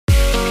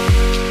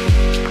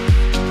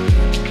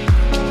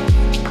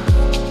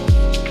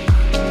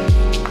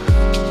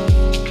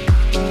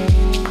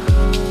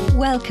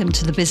Welcome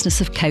to the Business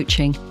of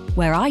Coaching,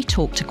 where I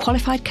talk to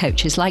qualified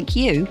coaches like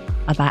you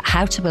about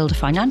how to build a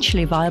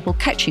financially viable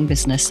coaching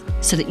business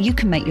so that you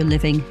can make your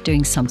living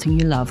doing something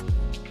you love.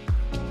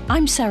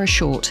 I'm Sarah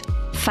Short,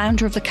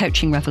 founder of the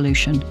Coaching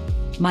Revolution.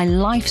 My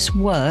life's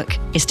work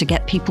is to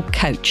get people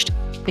coached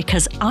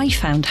because I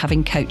found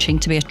having coaching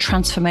to be a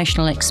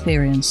transformational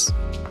experience.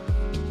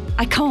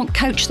 I can't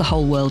coach the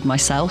whole world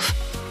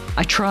myself.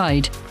 I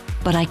tried,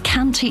 but I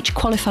can teach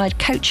qualified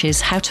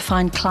coaches how to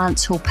find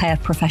clients who'll pay a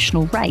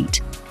professional rate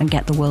and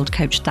get the world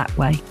coached that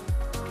way.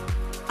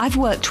 I've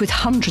worked with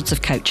hundreds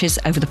of coaches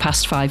over the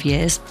past 5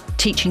 years,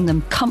 teaching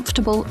them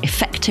comfortable,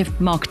 effective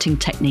marketing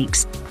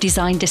techniques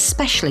designed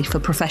especially for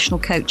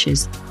professional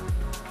coaches.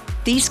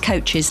 These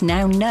coaches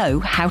now know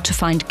how to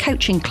find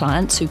coaching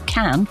clients who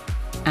can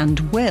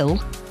and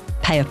will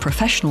pay a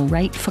professional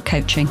rate for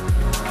coaching.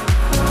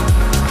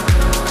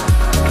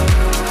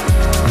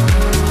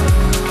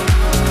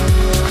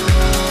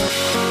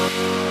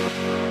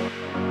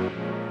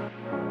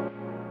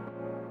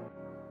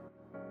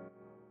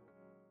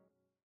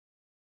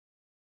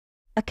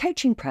 A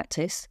coaching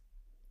practice,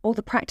 or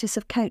the practice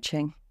of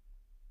coaching.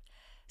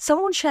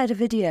 Someone shared a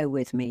video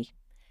with me.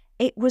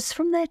 It was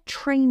from their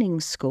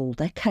training school,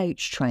 their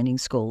coach training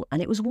school, and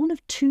it was one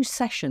of 2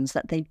 sessions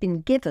that they'd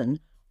been given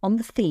on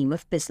the theme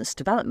of business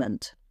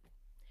development.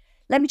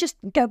 Let me just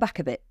go back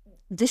a bit.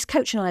 This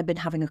coach and I had been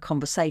having a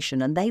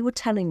conversation, and they were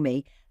telling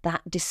me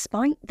that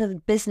despite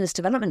the business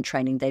development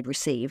training they'd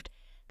received,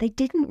 they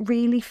didn't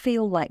really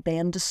feel like they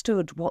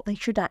understood what they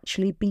should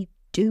actually be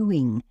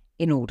doing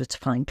in order to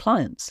find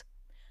clients.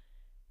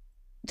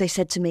 They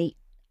said to me,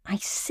 I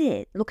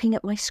sit looking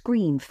at my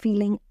screen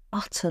feeling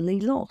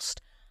utterly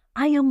lost.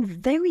 I am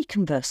very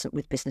conversant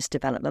with business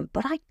development,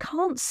 but I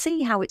can't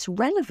see how it's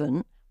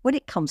relevant when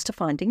it comes to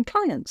finding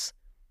clients.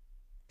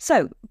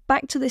 So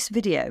back to this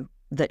video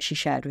that she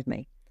shared with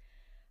me.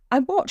 I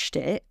watched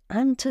it,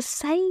 and to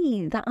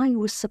say that I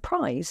was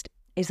surprised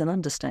is an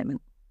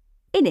understatement.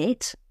 In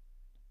it,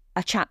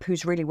 a chap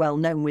who's really well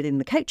known within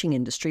the coaching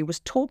industry was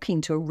talking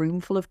to a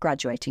room full of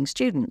graduating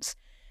students.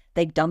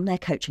 They'd done their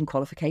coaching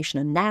qualification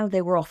and now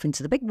they were off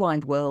into the big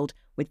wide world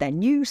with their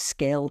new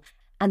skill,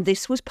 and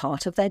this was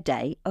part of their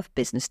day of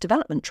business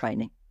development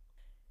training.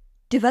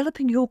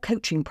 Developing your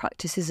coaching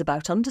practice is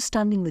about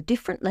understanding the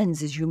different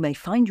lenses you may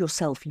find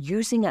yourself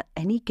using at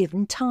any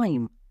given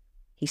time,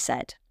 he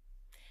said.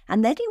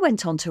 And then he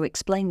went on to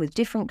explain with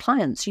different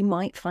clients you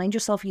might find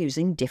yourself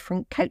using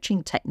different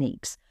coaching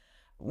techniques.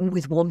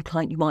 With one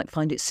client you might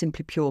find it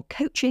simply pure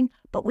coaching,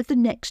 but with the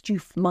next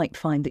you might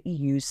find that you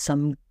use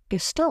some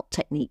Gestalt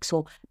techniques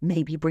or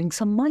maybe bring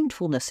some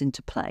mindfulness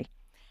into play.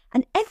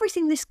 And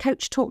everything this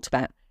coach talked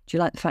about, do you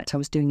like the fact I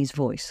was doing his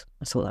voice?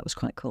 I thought that was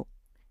quite cool.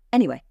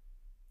 Anyway,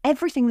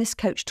 everything this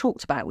coach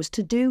talked about was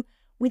to do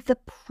with the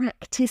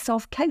practice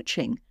of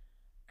coaching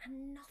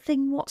and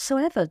nothing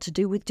whatsoever to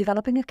do with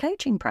developing a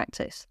coaching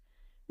practice.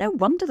 No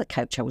wonder the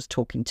coach I was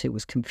talking to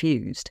was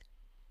confused.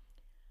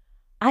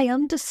 I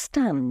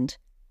understand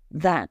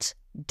that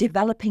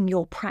developing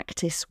your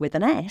practice with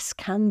an S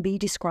can be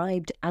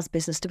described as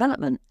business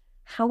development.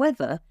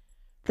 However,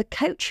 the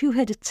coach who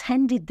had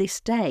attended this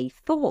day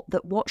thought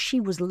that what she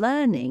was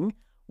learning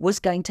was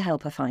going to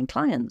help her find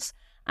clients,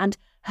 and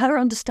her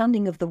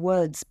understanding of the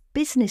words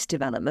business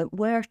development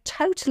were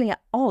totally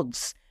at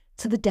odds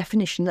to the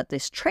definition that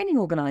this training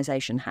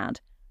organisation had.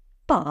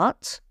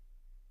 But,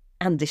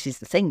 and this is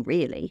the thing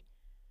really,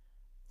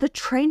 the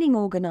training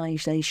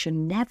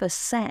organisation never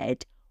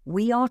said,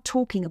 we are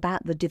talking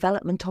about the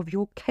development of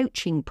your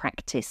coaching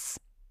practice,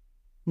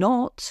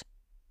 not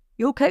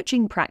your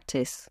coaching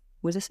practice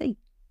with a C.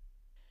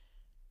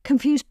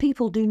 Confused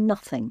people do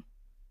nothing.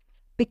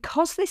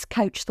 Because this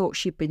coach thought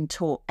she'd been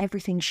taught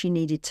everything she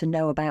needed to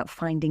know about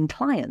finding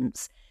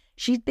clients,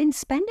 she'd been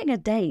spending her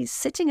days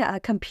sitting at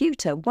her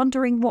computer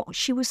wondering what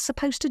she was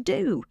supposed to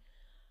do.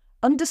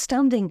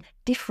 Understanding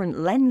different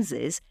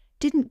lenses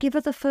didn't give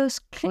her the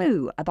first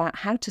clue about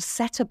how to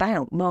set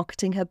about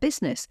marketing her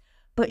business.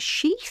 But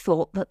she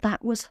thought that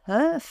that was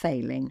her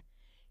failing.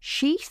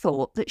 She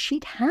thought that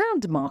she'd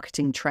had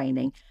marketing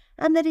training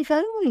and that if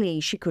only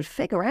she could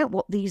figure out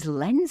what these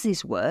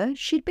lenses were,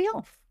 she'd be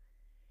off.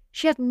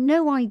 She had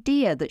no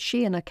idea that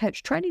she and her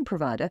coach training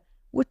provider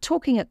were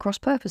talking at cross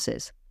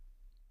purposes.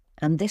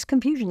 And this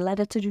confusion led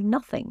her to do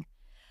nothing.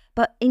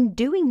 But in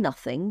doing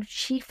nothing,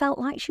 she felt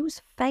like she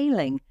was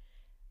failing.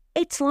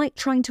 It's like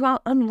trying to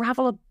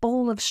unravel a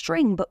ball of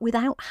string, but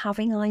without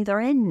having either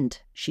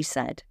end, she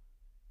said.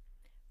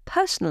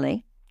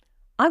 Personally,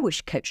 I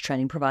wish coach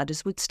training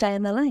providers would stay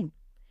in their lane.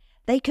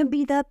 They can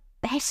be the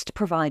best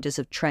providers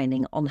of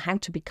training on how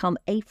to become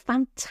a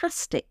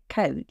fantastic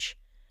coach,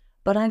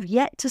 but I've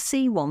yet to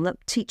see one that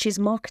teaches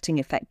marketing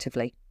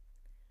effectively.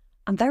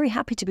 I'm very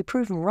happy to be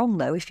proven wrong,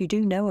 though, if you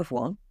do know of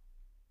one.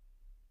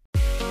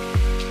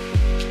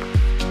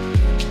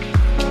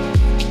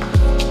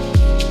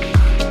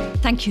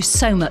 Thank you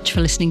so much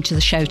for listening to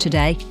the show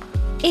today.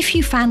 If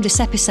you found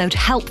this episode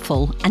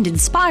helpful and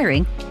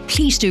inspiring,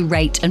 please do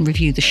rate and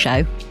review the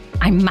show.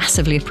 I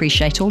massively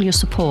appreciate all your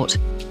support.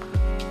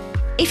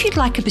 If you'd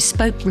like a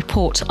bespoke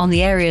report on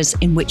the areas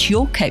in which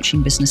your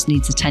coaching business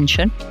needs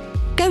attention,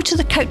 go to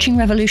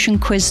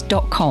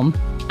thecoachingrevolutionquiz.com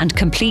and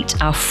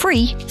complete our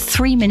free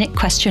 3-minute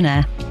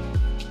questionnaire.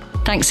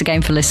 Thanks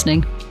again for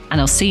listening,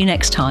 and I'll see you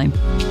next time.